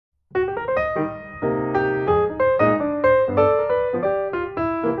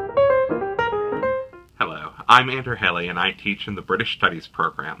I'm Andrew Haley, and I teach in the British Studies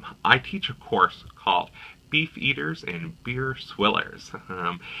program. I teach a course called Beef Eaters and Beer Swillers.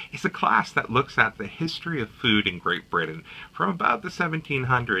 It's a class that looks at the history of food in Great Britain from about the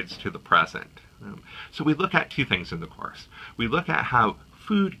 1700s to the present. So we look at two things in the course. We look at how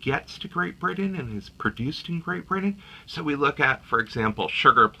food gets to Great Britain and is produced in Great Britain. So we look at, for example,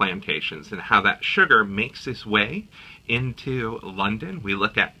 sugar plantations and how that sugar makes its way into London. We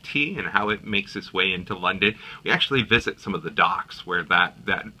look at tea and how it makes its way into London. We actually visit some of the docks where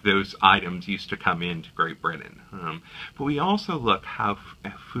those items used to come into Great Britain. But we also look how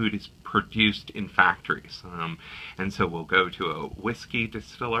food is produced in factories. And so we'll go to a whiskey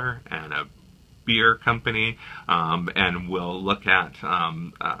distiller and a beer company, and we'll look at,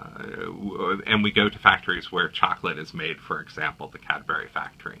 and we go to factories where chocolate is made, for example, the Cadbury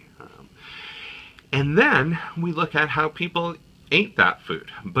factory. And then we look at how people ate that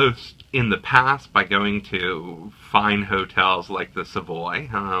food, both in the past by going to fine hotels like the Savoy,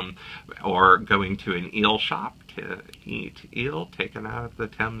 or going to an eel shop to eat eel taken out of the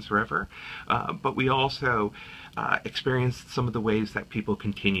Thames River. But we also experienced some of the ways that people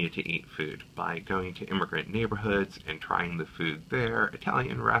continue to eat food by going to immigrant neighborhoods and trying the food there,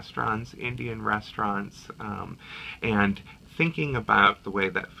 Italian restaurants, Indian restaurants, and thinking about the way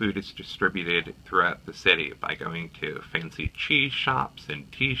that food is distributed throughout the city by going to fancy cheese shops and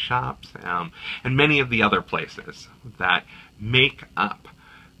tea shops, and many of the other places that make up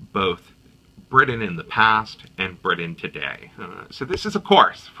both Britain in the past and Britain today. So this is a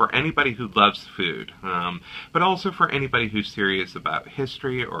course for anybody who loves food, but also for anybody who's serious about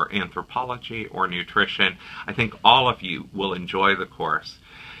history or anthropology or nutrition. I think all of you will enjoy the course,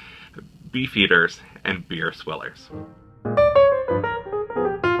 Beef Eaters and Beer Swillers.